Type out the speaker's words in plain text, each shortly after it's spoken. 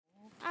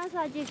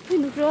How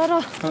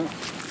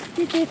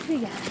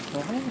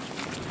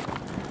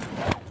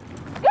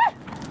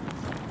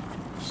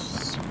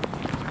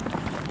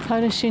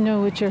does she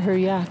know which are her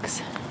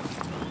yaks?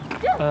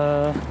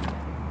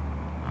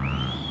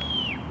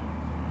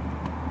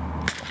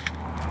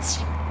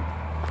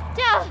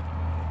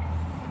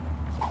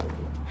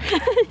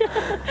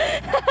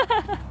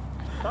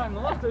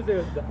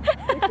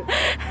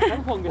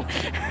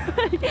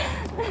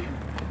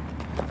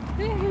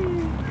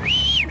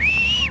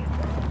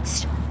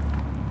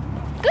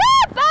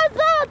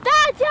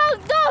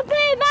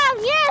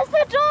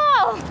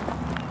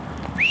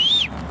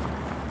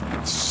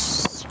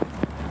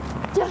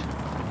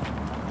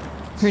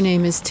 Her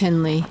name is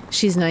Tinley.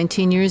 She's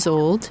 19 years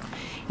old,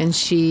 and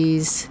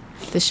she's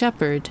the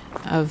shepherd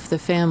of the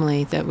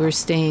family that we're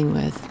staying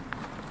with.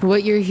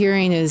 What you're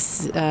hearing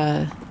is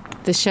the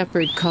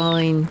shepherd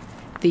calling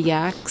the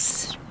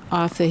yaks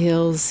off the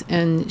hills,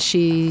 and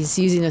she's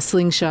using a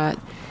slingshot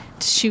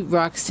to shoot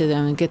rocks to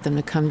them and get them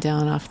to come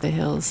down off the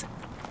hills.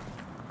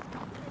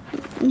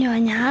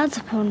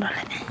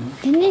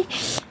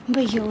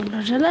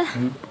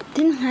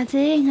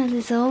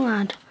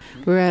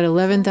 We're at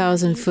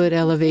 11,000 foot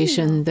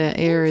elevation. The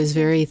air is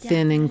very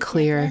thin and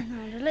clear,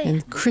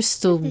 and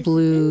crystal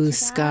blue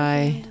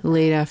sky,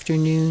 late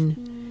afternoon.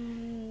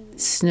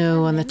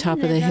 Snow on the top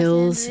of the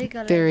hills,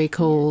 very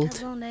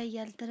cold.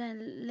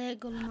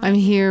 I'm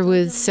here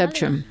with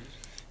Sebtram.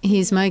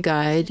 He's my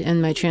guide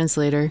and my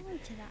translator,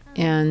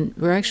 and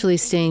we're actually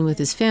staying with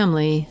his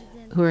family,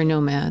 who are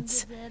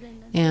nomads,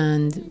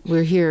 and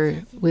we're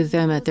here with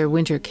them at their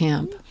winter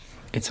camp.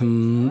 It's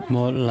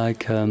more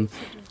like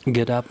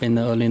get up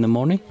early in the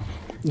morning.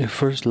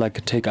 First,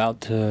 like take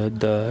out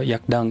the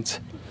yak dungs,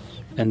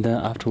 and then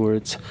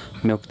afterwards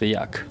milk the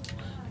yak.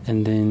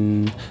 And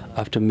then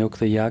after milk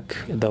the yak,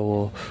 they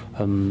will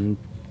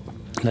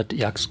let the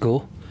yaks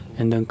go,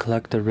 and then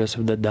collect the rest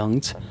of the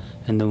dungs,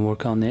 and then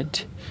work on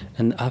it.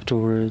 And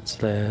afterwards,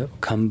 they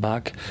come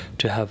back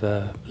to have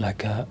a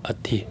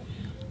tea.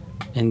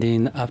 And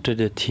then after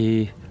the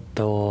tea,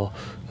 they'll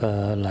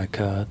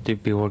they'll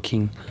be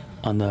working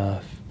on the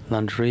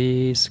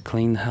laundries,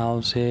 clean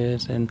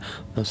houses, and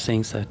those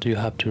things that you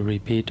have to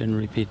repeat all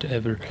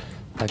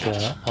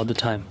the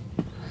time.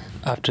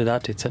 After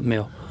that, it's a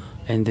meal.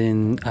 And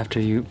then after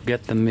you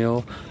get the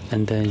meal,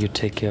 and then you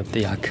take care of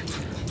the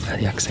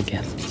yaks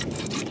again.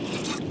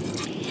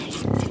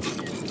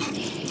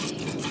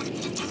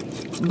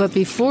 But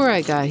before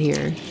I got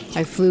here,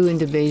 I flew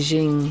into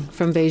Beijing.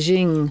 From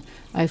Beijing,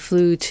 I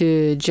flew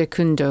to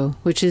Jekundu,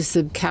 which is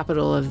the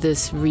capital of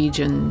this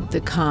region,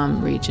 the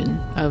Kham region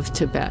of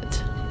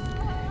Tibet.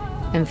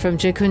 And from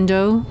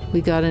Jekundu,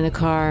 we got in a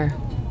car.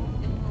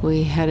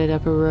 We headed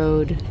up a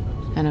road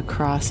and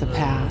across a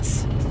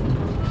pass.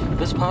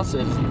 This pass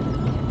is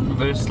a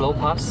very slow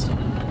pass,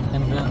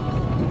 and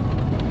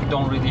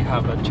don't really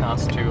have a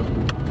chance to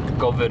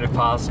go very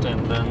fast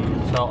and then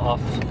fell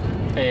off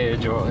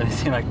edge or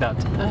anything like that.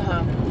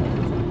 Uh-huh.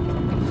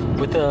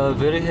 With a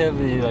very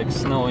heavy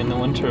snow in the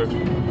winter,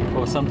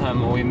 or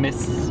sometimes we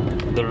miss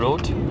the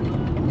road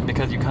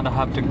because you kind of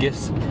have to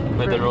guess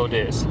where the road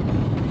is.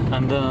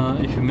 And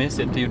if you miss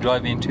it, you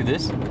drive into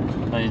this,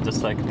 and you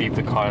just leave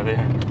the car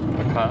there,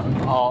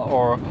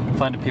 or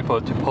find people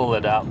to pull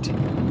it out.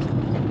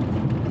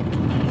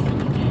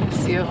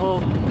 See a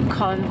whole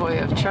convoy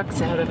of trucks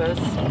ahead of us.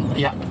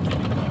 Yeah.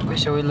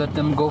 Shall we let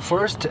them go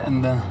first,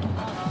 and then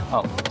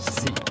I'll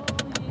see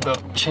the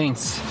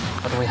chains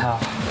that we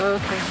have.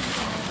 Okay.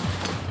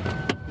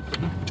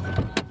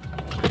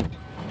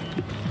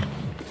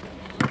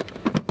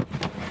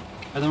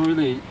 I don't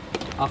really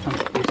often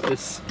use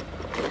this.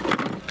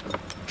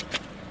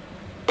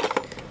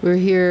 We're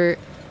here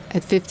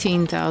at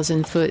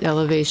 15,000 foot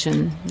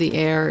elevation. The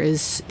air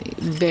is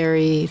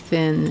very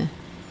thin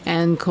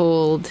and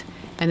cold,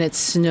 and it's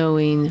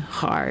snowing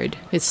hard.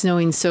 It's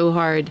snowing so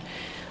hard.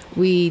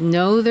 We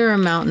know there are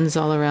mountains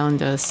all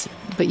around us,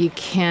 but you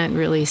can't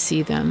really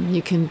see them.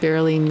 You can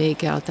barely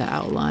make out the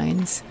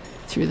outlines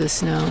through the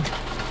snow.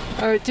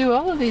 Or do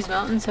all of these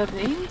mountains have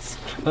names?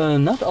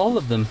 Not all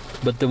of them,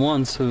 but the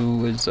ones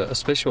who is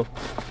special.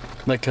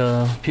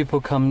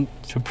 People come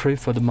to pray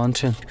for the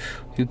mountain.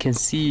 You can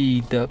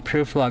see the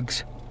prayer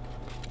flags.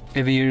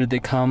 Every year they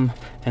come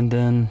and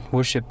then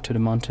worship to the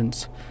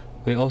mountains.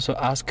 We also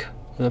ask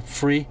the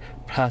free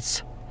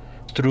pass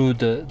through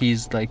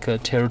these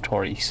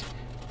territories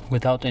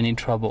without any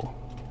trouble.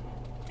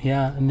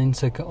 Yeah, and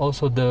it's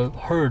also the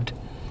herd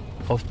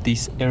of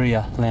this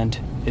area land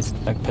is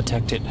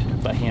protected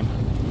by him.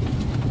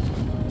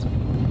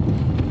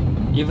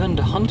 Even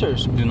the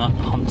hunters do not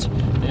hunt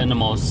the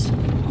animals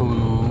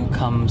who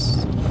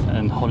comes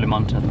in Holy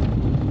Mountain.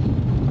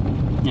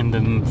 And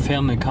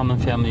the common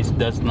families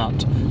does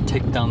not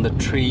take down the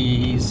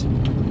trees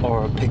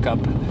or pick up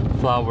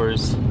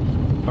flowers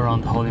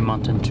around the Holy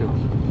Mountain too.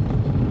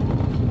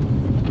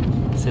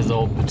 This is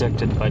all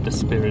protected by the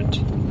spirit.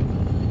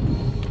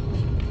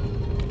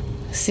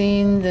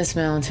 Seeing this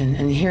mountain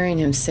and hearing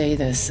him say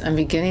this, I'm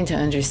beginning to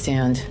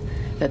understand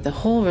that the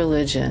whole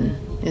religion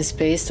is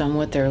based on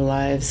what their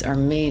lives are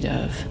made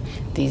of.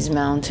 These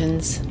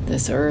mountains,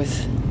 this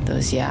earth,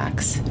 those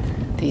yaks,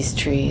 these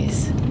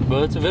trees.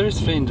 But it's very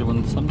strange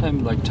when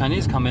sometimes like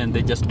Chinese come in,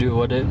 they just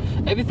do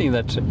everything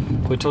that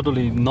we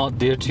totally not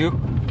dare to.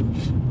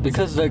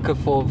 Because like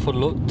for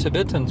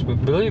Tibetans, we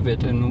believe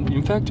it, and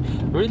in fact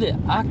really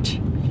act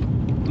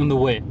in the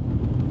way.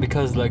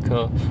 Because like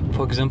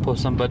for example,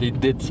 somebody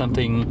did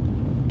something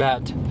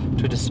bad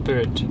to the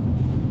spirit,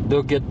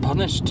 they'll get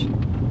punished,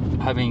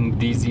 having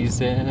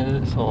diseases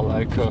or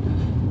like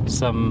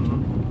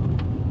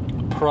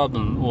some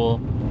problem will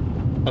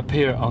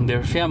appear on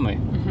their family.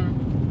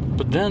 Mm-hmm.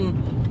 But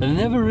then it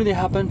never really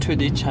happened to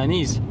the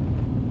Chinese.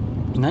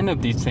 None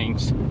of these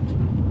things.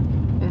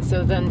 And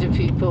so then do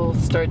people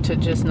start to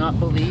just not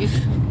believe?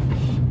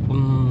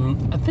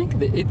 I think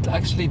that it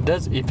actually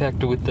does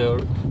affect with their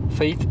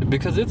faith,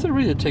 because it's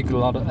really take a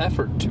lot of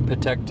effort to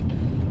protect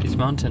these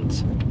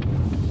mountains.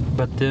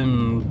 But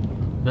then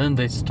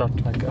they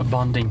start like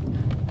abandoning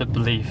the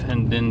belief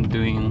and then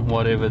doing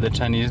whatever the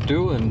Chinese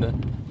do.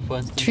 And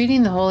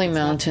treating the holy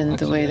mountain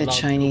the way the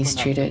Chinese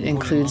treat it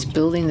includes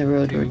building the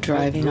road we're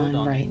driving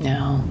on right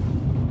now.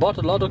 Bought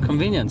a lot of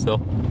convenience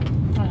though.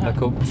 Like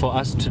for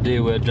us today,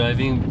 we're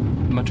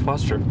driving much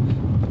faster.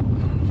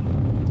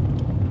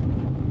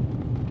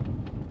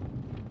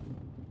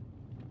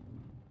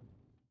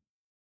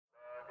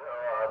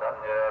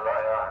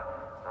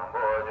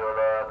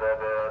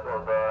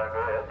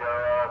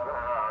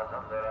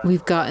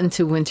 We've gotten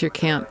to winter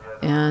camp,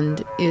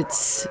 and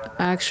it's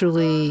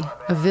actually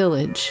a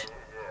village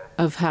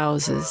of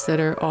houses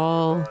that are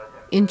all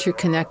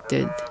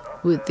interconnected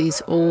with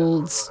these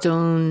old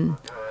stone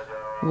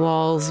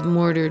walls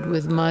mortared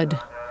with mud.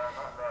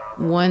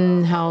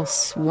 One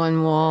house,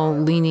 one wall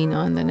leaning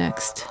on the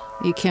next.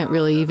 You can't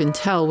really even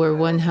tell where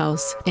one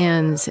house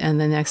ends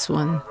and the next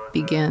one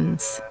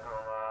begins.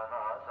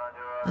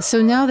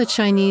 So now the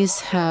Chinese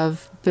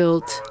have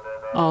built,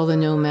 all the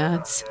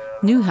nomads,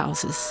 new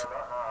houses.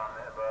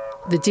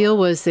 The deal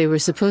was they were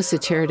supposed to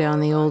tear down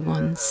the old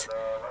ones.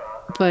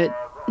 But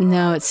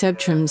now at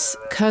Sebtram's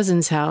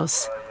cousin's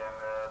house,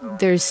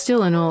 there's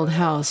still an old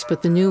house,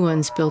 but the new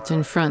one's built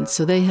in front,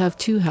 so they have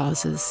two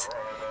houses.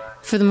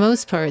 For the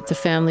most part, the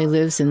family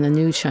lives in the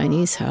new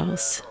Chinese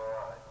house.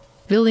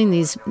 Building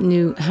these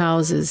new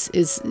houses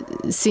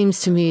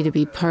seems to me to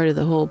be part of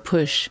the whole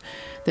push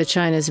that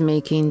China's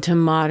making to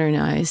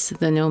modernize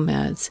the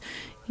nomads.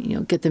 You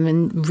know, get them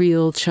in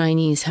real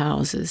Chinese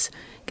houses,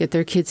 get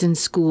their kids in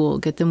school,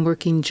 get them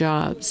working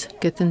jobs,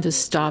 get them to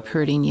stop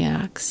herding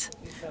yaks,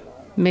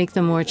 make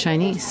them more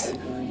Chinese.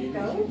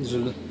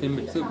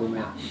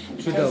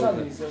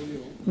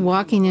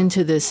 Walking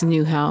into this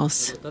new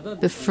house,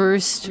 the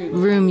first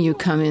room you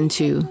come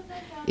into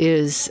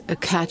is a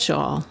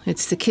catch-all.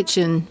 It's the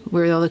kitchen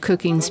where all the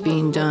cooking's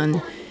being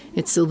done.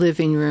 It's the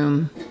living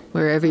room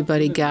where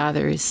everybody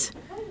gathers.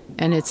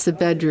 And it's the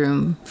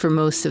bedroom for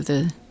most of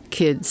the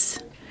kids.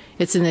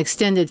 It's an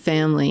extended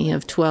family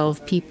of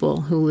 12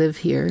 people who live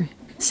here,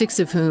 6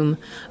 of whom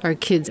are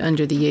kids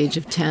under the age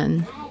of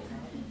 10.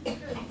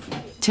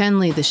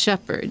 Tenley the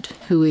shepherd,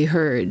 who we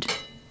heard,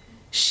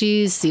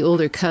 she's the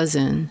older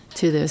cousin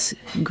to this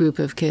group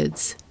of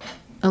kids.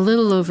 A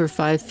little over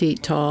 5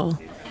 feet tall.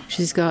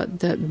 She's got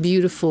that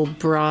beautiful,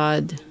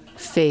 broad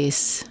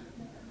face.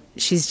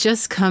 She's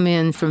just come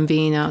in from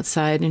being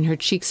outside, and her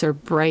cheeks are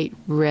bright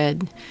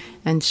red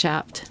and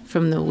chapped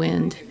from the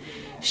wind.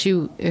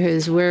 She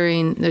is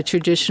wearing the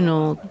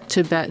traditional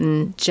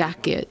Tibetan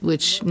jacket,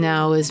 which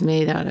now is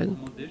made out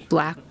of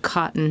black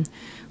cotton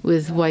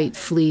with white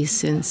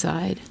fleece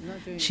inside.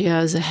 She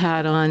has a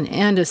hat on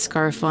and a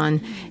scarf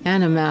on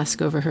and a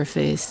mask over her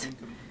face.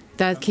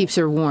 That keeps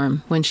her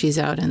warm when she's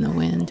out in the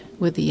wind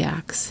with the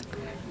yaks.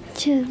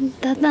 It's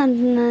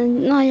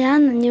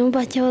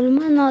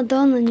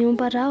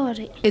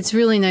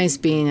really nice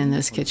being in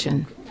this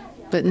kitchen,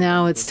 but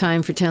now it's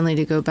time for Tenley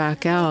to go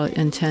back out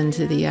and tend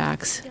to the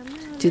yaks,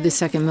 do the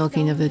second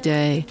milking of the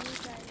day.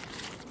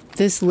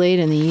 This late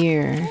in the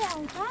year,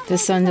 the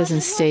sun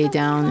doesn't stay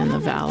down in the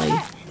valley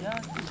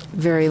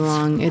very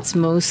long. It's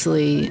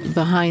mostly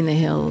behind the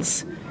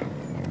hills.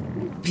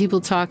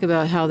 People talk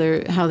about how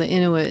the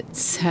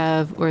Inuits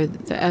have, or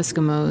the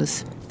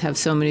Eskimos have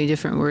so many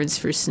different words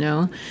for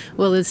snow.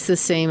 Well, it's the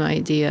same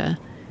idea.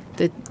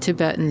 The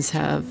Tibetans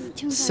have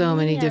so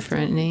many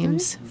different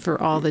names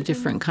for all the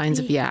different kinds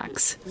of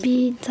yaks.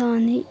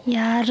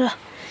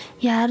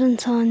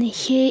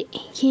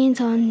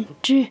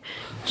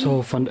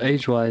 So from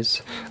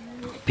age-wise,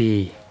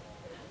 B,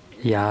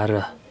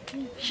 Yara,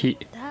 Hi,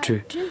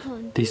 Zhu.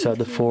 These are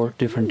the 4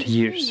 different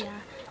years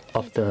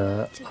of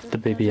the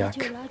baby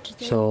yak.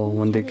 So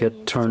when they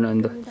get turned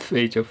in the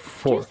age of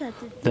 4,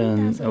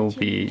 then it will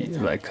be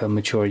like a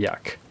mature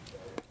yak.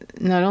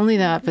 Not only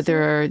that, but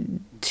there are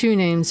 2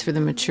 names for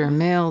the mature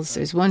males.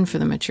 There's one for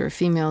the mature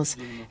females.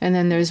 And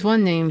then there's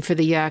one name for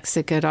the yaks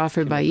that get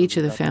offered by each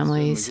of the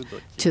families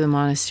to the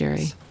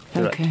monastery.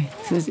 Okay,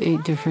 so there's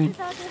 8 different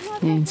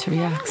names for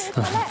yaks.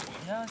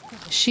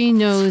 She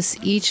knows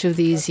each of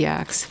these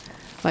yaks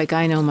like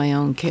I know my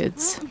own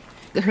kids.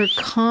 her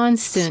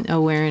constant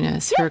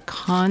awareness, her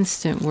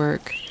constant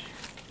work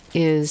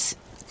is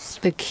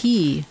the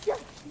key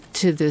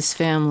to this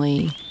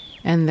family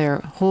and their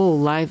whole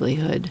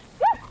livelihood.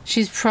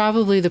 She's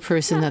probably the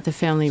person that the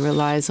family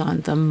relies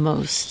on the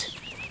most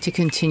to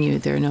continue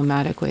their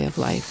nomadic way of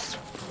life.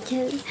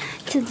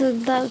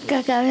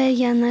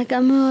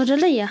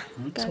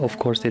 Of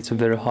course, it's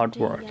very hard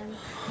work.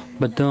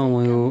 But then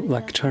when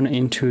you turn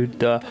into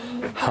the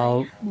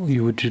how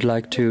you would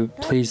like to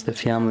please the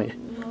family,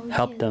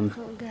 help them,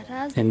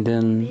 and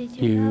then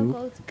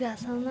you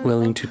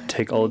willing to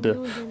take all the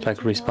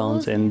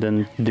response and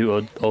then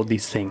do all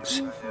these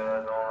things.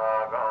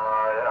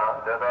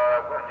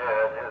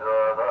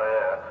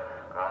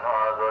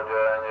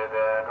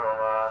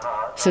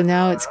 So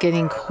now it's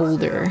getting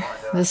colder.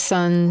 The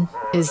sun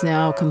is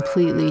now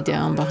completely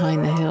down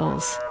behind the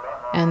hills,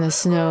 and the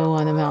snow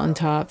on the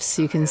mountaintops,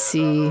 you can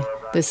see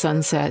the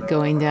sunset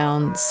going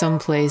down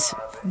someplace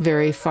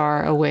very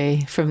far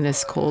away from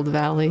this cold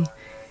valley.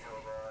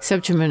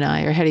 Sebtram and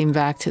I are heading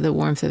back to the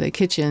warmth of the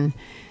kitchen,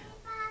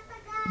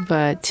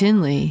 but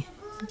Tinley,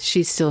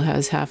 she still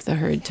has half the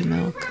herd to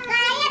milk.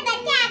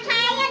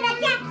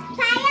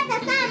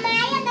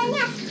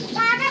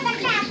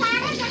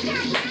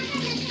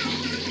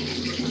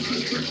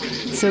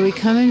 So we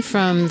come in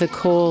from the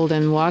cold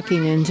and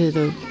walking into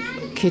the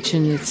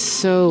kitchen. It's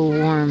so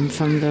warm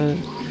from the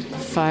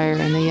fire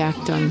and the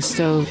yakdong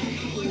stove,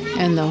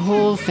 and the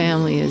whole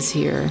family is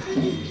here.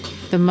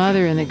 The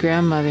mother and the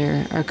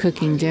grandmother are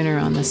cooking dinner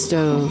on the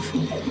stove.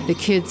 The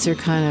kids are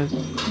kind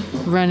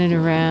of running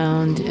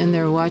around and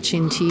they're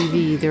watching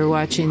TV. They're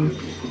watching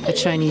a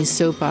Chinese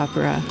soap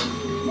opera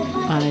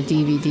on a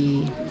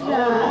DVD.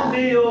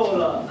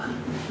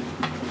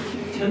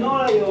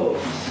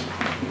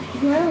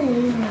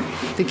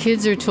 The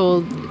kids are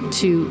told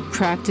to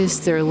practice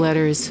their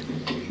letters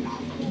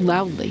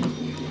loudly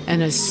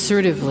and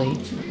assertively.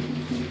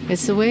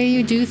 It's the way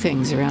you do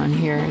things around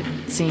here,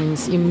 it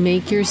seems. You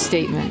make your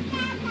statement.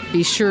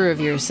 Be sure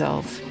of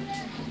yourself.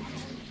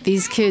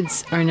 These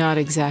kids are not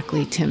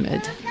exactly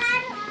timid.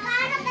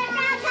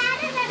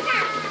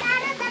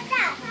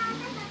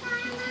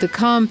 The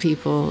Kham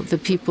people, the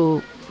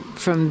people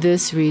from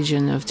this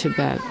region of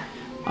Tibet,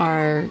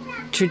 are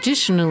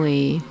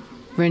traditionally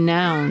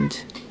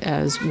renowned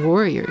as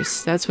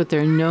warriors. That's what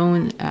they're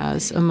known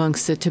as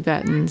amongst the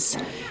Tibetans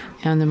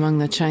and among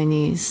the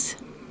Chinese.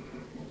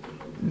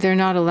 They're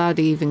not allowed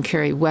to even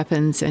carry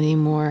weapons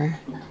anymore.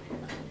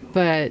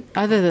 But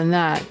other than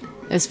that,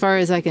 as far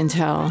as I can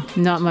tell,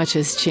 not much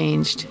has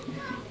changed.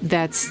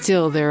 That's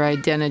still their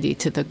identity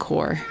to the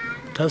core.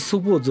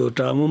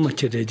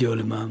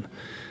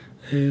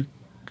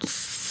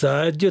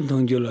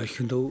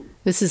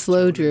 This is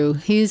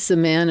Lodru. He's the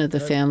man of the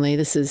family.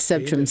 This is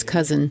Sebtram's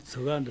cousin.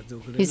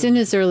 He's in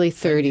his early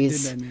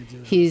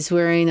 30s. He's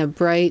wearing a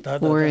bright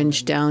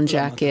orange down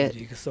jacket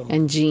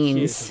and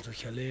jeans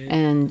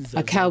and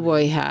a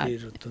cowboy hat.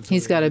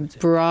 He's got a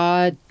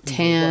broad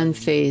tan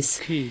face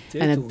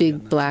and a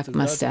big black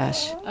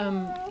mustache.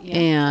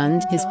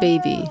 And his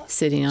baby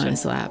sitting on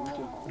his lap.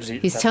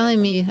 He's telling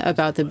me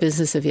about the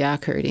business of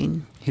yak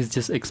herding. He's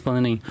just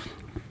explaining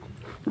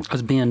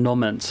as being a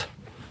nomad.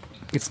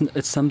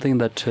 It's something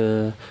that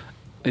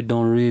it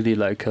don't really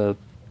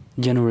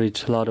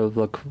generate a lot of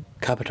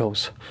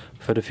capitals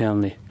for the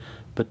family,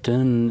 but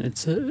then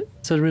it's a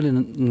really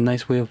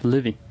nice way of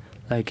living.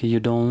 You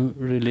don't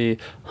really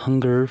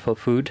hunger for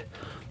food,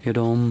 you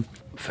don't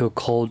feel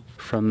cold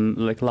from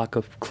lack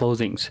of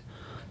clothing.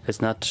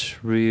 It's not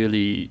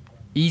really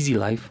easy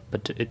life,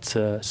 but it's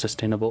a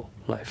sustainable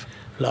life.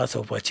 It's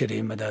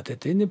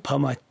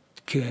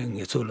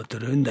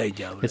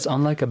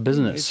unlike a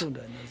business.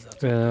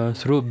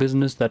 Through a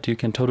business that you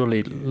can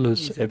totally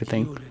lose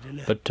everything.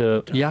 But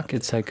yak,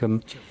 it's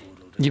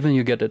even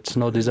you get a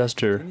snow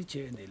disaster,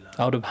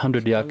 out of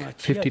 100 yak,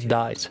 50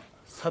 dies,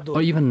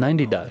 or even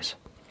 90 dies.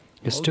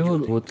 You still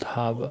would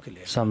have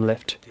some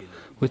left.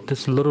 With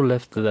this little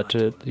left that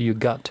you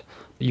got,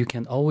 you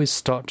can always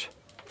start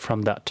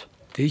from that.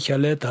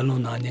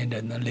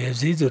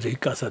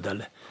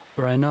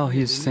 Right now,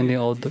 he's sending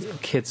all the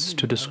kids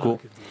to the school,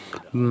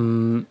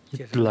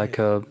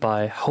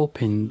 by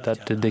hoping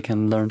that they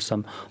can learn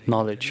some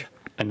knowledge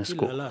in the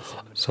school.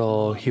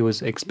 So he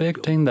was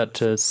expecting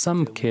that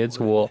some kids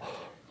will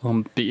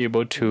be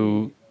able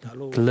to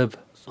live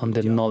on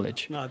their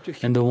knowledge,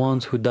 and the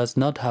ones who does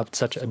not have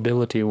such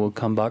ability will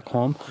come back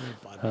home,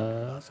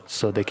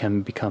 so they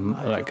can become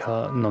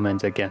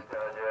nomads again.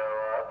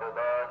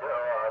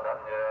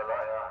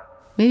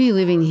 Maybe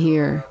living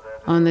here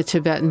on the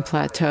Tibetan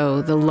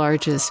plateau, the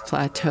largest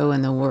plateau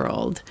in the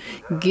world,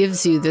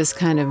 gives you this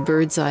kind of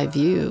bird's eye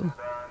view.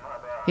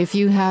 If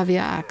you have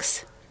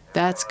yaks,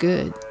 that's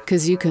good,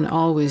 because you can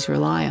always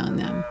rely on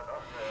them.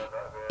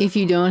 If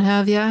you don't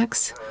have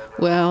yaks,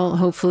 well,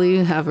 hopefully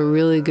you have a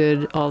really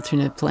good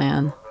alternate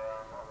plan.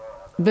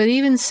 But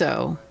even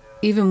so,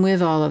 even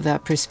with all of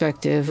that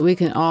perspective, we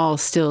can all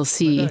still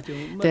see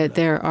that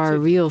there are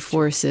real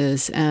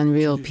forces and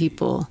real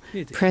people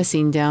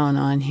pressing down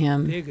on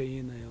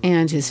him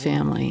and his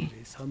family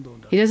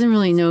He doesn't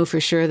really know for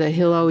sure that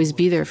he'll always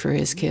be there for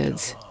his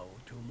kids.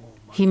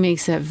 He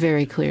makes that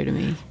very clear to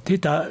me. This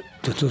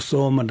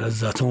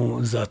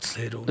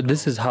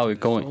is how it's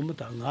going.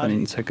 I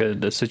mean, it's like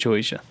the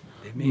situation.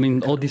 I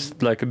mean, all these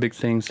like big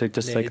things, they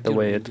just like the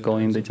way it's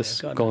going, they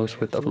just goes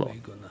with the flow.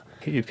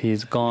 If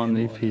he's gone,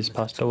 if he's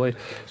passed away,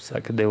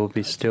 like they will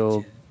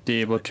still be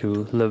able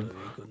to live.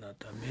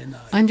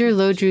 Under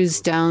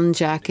Lodru's down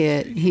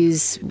jacket,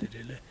 he's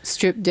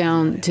stripped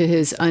down to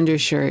his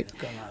undershirt,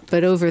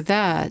 but over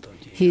that,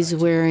 he's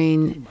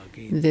wearing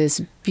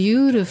this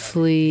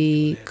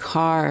beautifully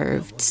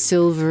carved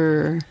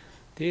silver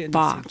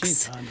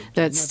box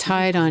that's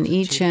tied on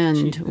each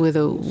end with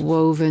a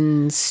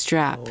woven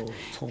strap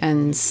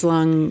and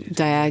slung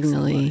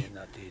diagonally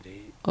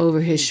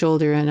over his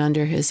shoulder and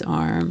under his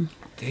arm.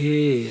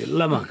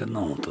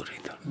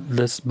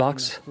 This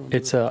box,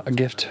 it's a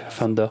gift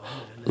from the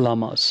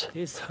lamas,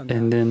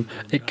 and then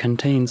it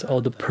contains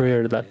all the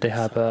prayer that they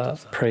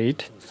have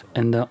prayed,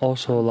 and then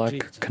also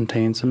like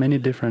contains many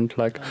different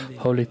like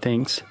holy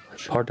things,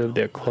 part of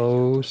their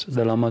clothes,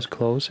 the lamas'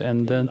 clothes,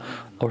 and then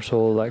also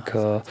like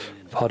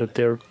part of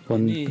their,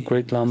 when the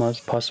great lamas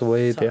pass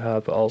away, they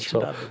have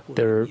also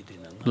their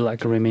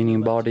like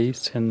remaining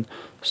bodies, and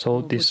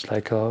so these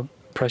like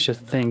precious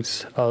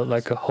things,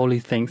 like holy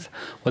things,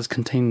 was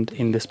contained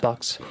in this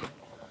box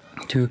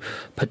to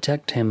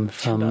protect him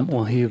from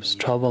when he was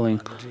traveling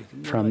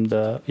from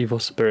the evil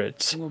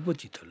spirits.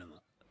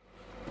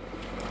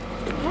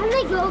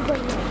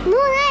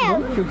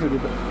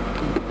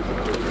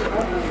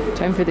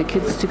 Time for the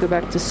kids to go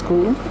back to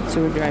school,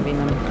 so we're driving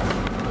them.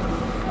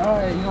 All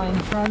right, you are in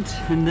front,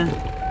 and then.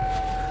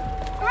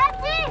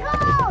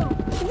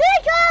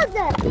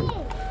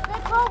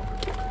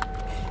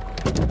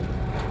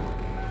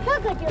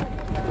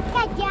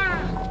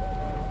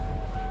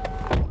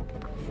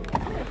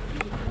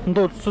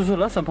 너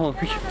수술라 삼판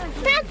피.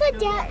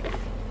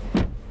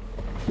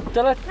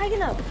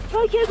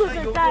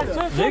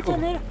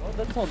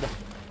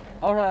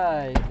 All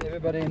right,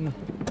 everybody in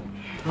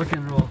rock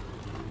and roll.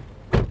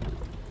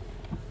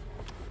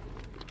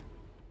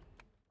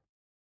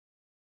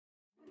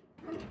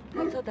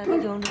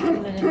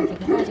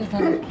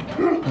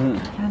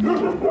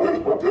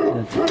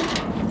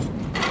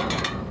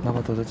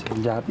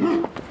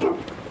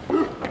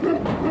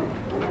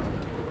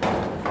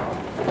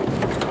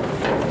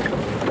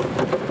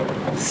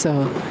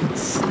 So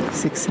it's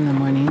 6 in the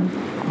morning.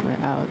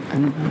 We're out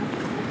on the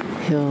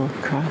hill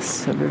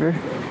across the river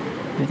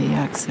where the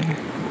yaks are.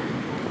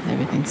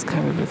 Everything's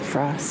covered with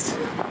frost,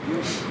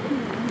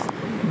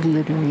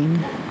 glittering,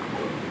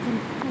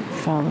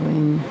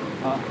 following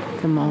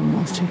the mom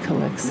while she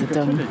collects the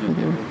dung with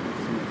her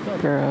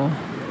burrow.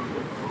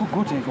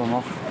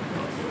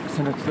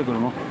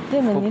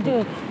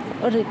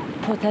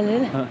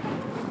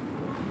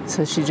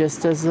 So she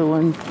just does the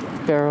one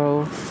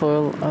barrow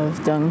full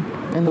of dung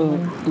in the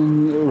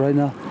morning? Right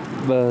now,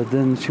 but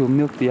then she'll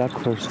milk the yak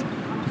first,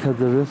 because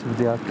the rest of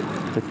the yak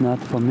is not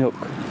for milk.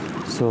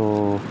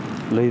 So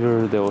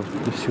later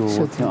she'll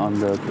work on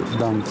the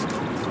dung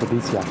for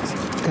these yaks.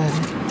 Got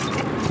it.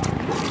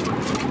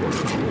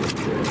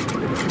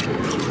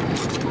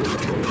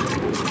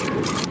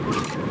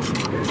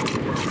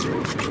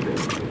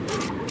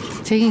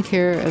 Taking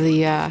care of the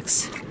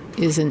yaks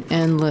is an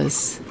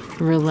endless,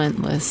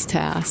 relentless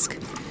task.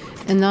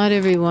 And not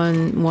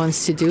everyone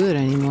wants to do it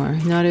anymore.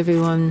 Not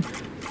everyone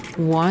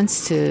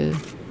wants to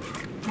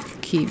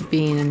keep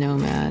being a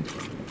nomad.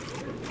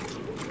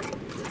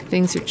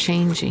 Things are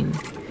changing.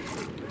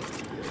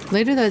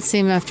 Later that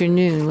same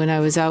afternoon, when I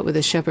was out with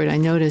a shepherd, I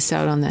noticed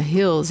out on the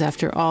hills,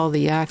 after all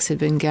the yaks had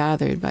been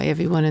gathered by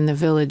everyone in the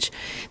village,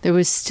 there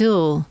was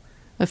still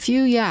a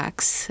few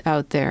yaks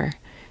out there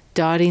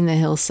dotting the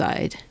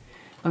hillside.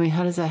 I mean,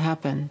 how does that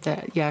happen,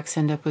 that yaks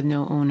end up with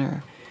no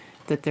owner?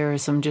 That there are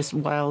some just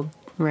wild,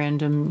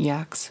 random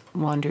yaks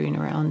wandering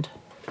around?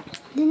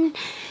 The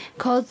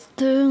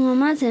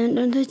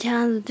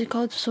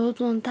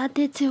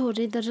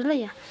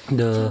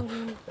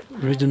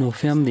original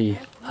family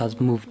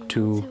has moved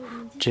to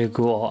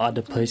Daegu or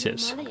other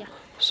places.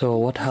 So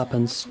what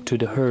happens to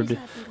the herd?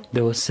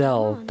 They will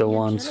sell the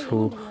ones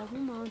who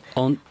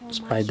owned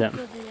by them.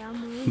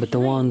 But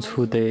the ones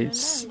who they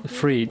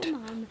freed,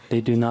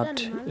 they do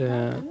not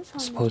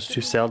supposed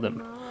to sell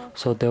them.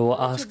 So they will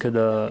ask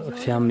the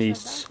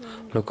families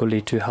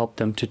locally to help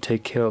them to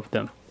take care of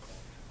them.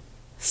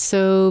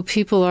 So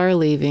people are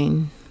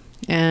leaving,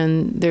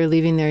 and they're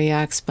leaving their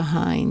yaks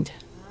behind.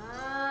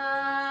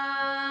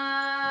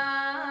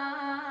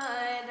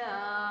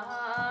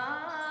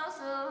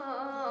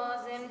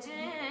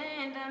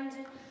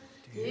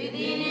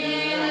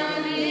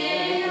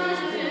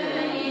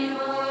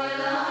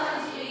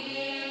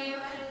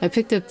 I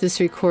picked up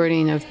this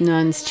recording of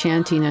nuns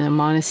chanting in a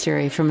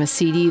monastery from a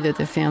CD that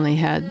the family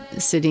had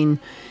sitting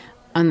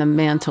on the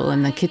mantle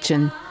in the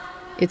kitchen.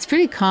 It's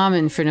pretty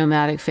common for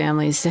nomadic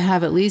families to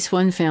have at least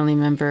one family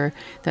member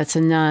that's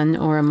a nun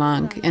or a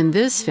monk, and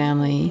this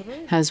family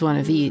has one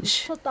of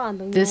each.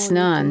 This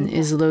nun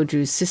is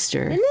Lodru's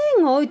sister.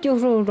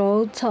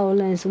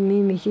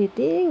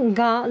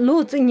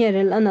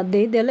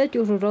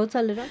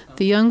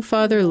 The young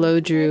father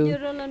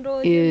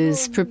Lodru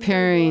is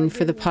preparing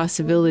for the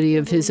possibility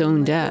of his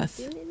own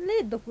death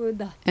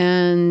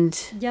and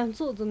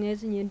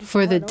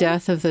for the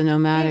death of the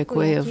nomadic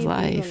way of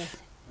life.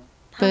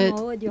 But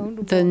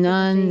the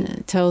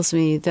nun tells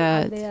me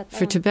that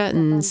for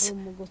Tibetans,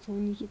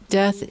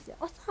 death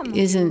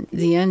isn't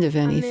the end of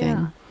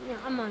anything.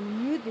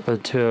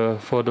 But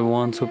for the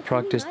ones who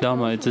practice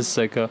Dhamma, it's just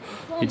like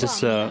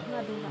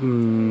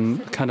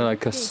kind of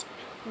like a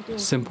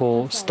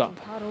simple stop.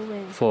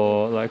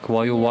 For like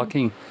while you're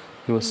walking,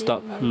 you will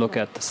stop, look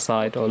at the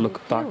side or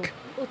look back,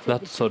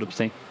 that sort of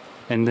thing,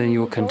 and then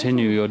you will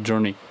continue your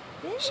journey.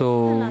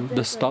 So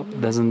the stop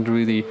doesn't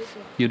really,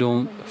 you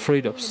don't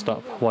afraid of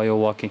stop while you're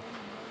walking.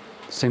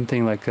 Same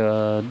thing like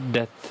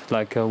death,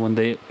 like when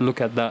they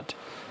look at that,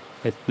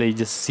 they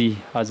just see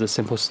as a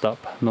simple stop,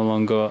 no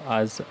longer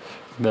as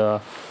the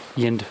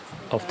end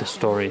of the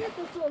story.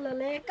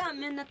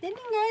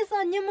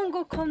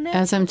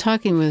 As I'm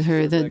talking with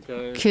her,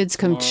 the kids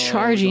come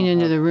charging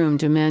into the room,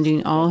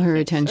 demanding all her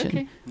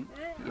attention.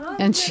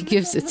 And she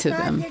gives it to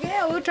them.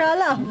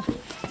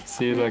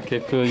 See, like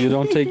if you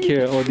don't take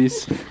care, all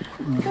these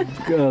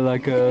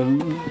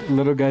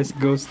little guys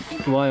goes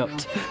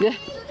wild. Yeah.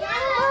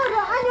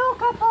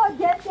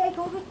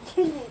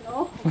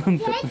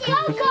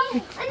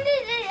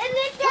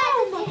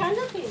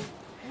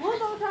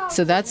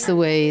 So that's the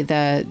way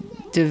that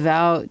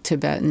devout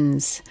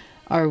Tibetans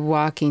are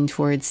walking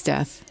towards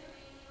death.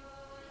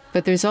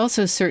 But there's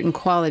also certain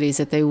qualities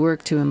that they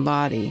work to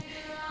embody.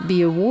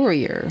 Be a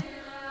warrior,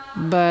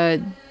 but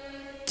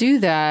do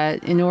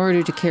that in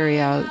order to carry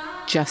out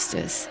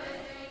justice.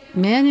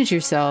 Manage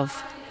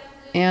yourself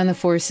and the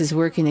forces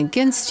working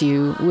against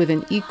you with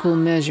an equal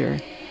measure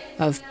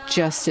of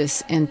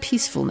justice and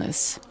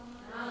peacefulness.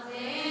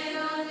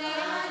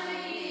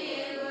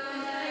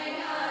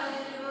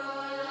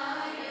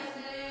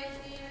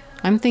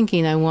 I'm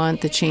thinking I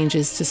want the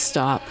changes to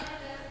stop.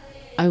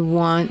 I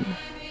want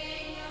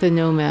the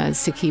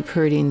nomads to keep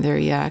herding their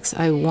yaks.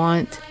 I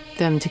want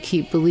them to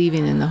keep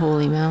believing in the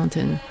holy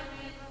mountain.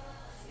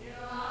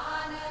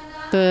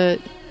 But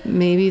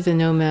maybe the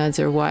nomads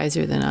are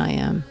wiser than I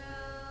am.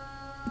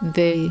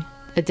 They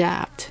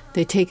adapt.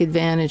 They take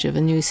advantage of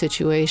a new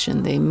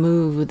situation. They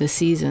move with the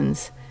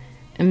seasons.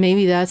 And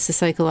maybe that's the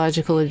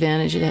psychological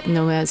advantage that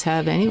nomads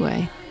have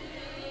anyway.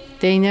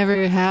 They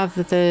never have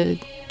the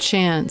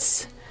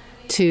chance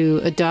to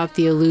adopt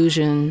the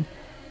illusion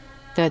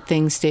that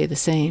things stay the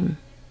same.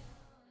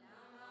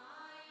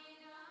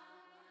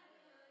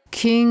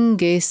 King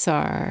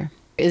Gesar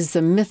is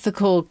the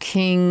mythical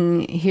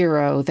king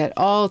hero that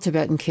all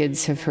Tibetan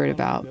kids have heard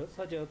about.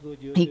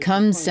 He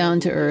comes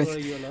down to earth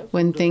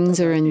when things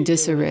are in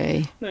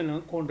disarray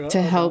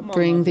to help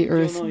bring the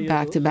earth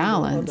back to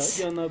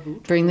balance,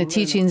 bring the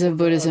teachings of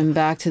Buddhism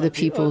back to the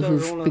people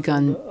who've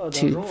begun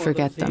to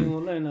forget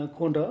them.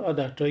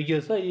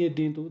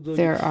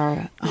 There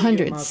are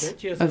hundreds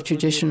of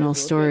traditional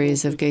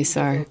stories of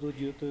Gesar.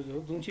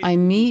 I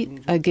meet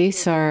a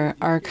Gesar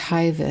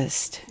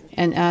archivist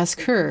and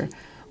ask her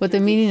what the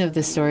meaning of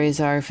the stories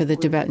are for the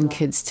Tibetan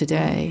kids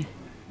today.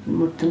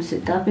 The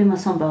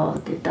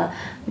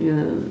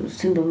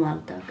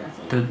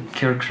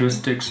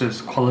characteristics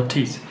is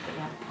qualities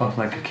of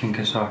like a King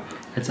Gesar.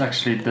 It's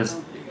actually does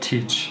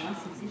teach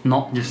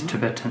not just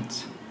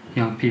Tibetans,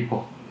 young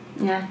people.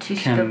 Yeah,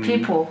 teach the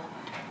people.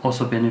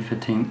 Also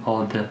benefiting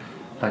all the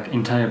like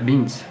entire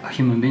beings,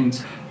 human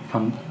beings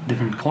from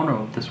different corner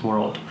of this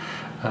world,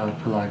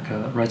 like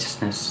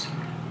righteousness,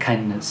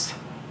 kindness,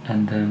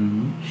 and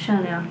then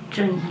善良,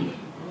 正义,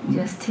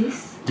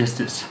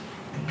 justice,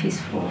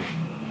 peaceful.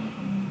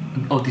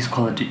 All these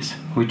qualities,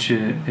 which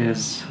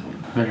is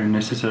very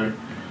necessary.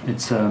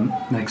 It's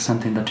like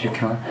something that you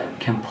can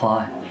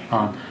apply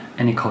on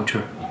any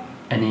culture,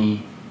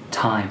 any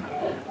time,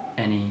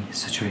 any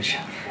situation.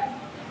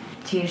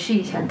 解释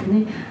一下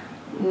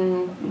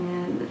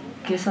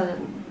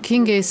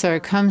，King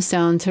Gesar comes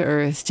down to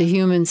earth, to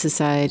human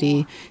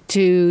society,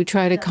 to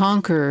try to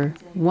conquer,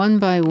 one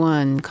by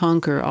one,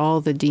 conquer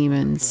all the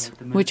demons,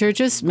 which are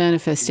just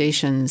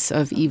manifestations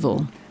of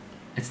evil.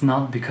 It's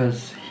not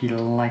because he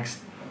likes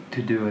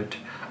to do it,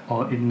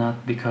 or it's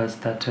not because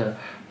that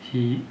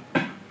he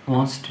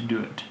wants to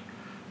do it.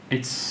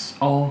 It's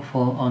all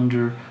fall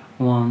under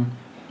one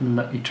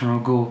eternal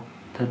goal,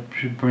 that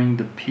to bring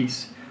the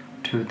peace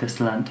to this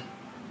land.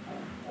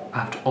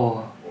 After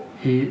all,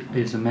 he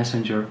is a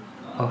messenger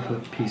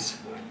of peace.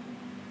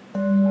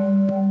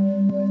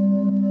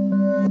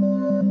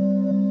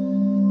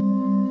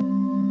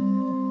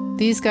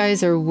 These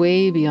guys are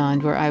way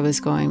beyond where I was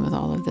going with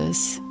all of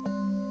this.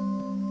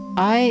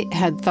 I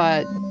had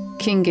thought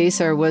King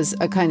Gesar was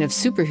a kind of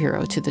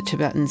superhero to the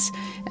Tibetans,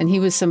 and he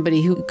was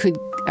somebody who could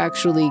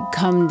actually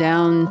come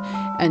down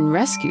and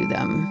rescue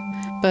them.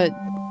 But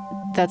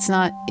that's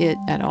not it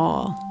at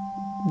all.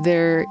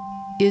 There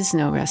is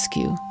no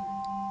rescue.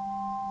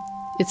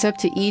 It's up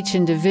to each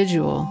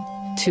individual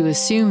to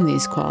assume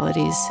these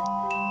qualities,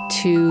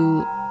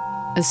 to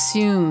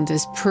assume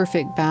this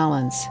perfect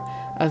balance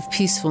of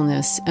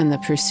peacefulness and the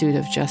pursuit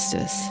of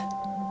justice.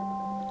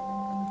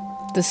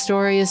 The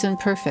story isn't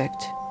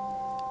perfect,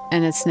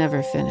 and it's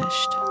never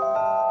finished.